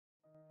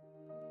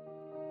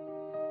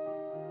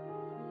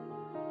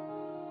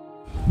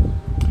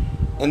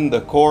In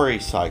the Cori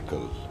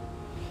cycle,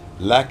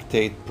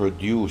 lactate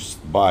produced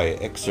by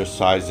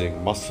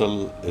exercising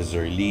muscle is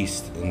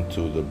released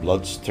into the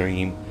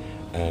bloodstream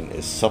and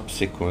is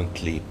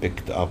subsequently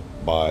picked up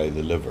by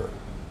the liver.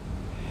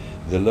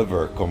 The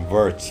liver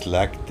converts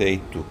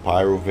lactate to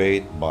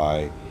pyruvate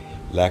by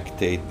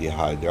lactate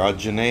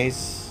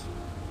dehydrogenase.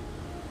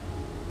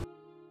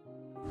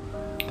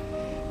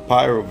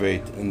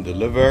 Pyruvate in the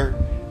liver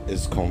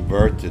is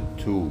converted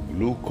to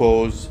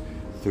glucose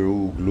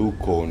through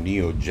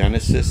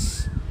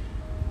gluconeogenesis,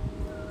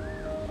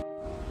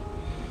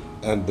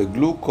 and the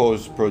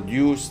glucose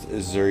produced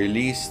is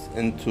released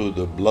into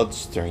the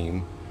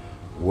bloodstream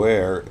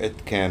where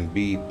it can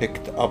be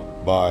picked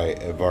up by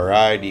a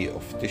variety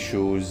of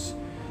tissues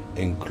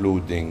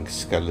including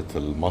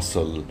skeletal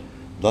muscle,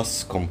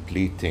 thus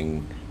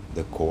completing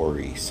the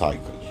Cori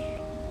cycle.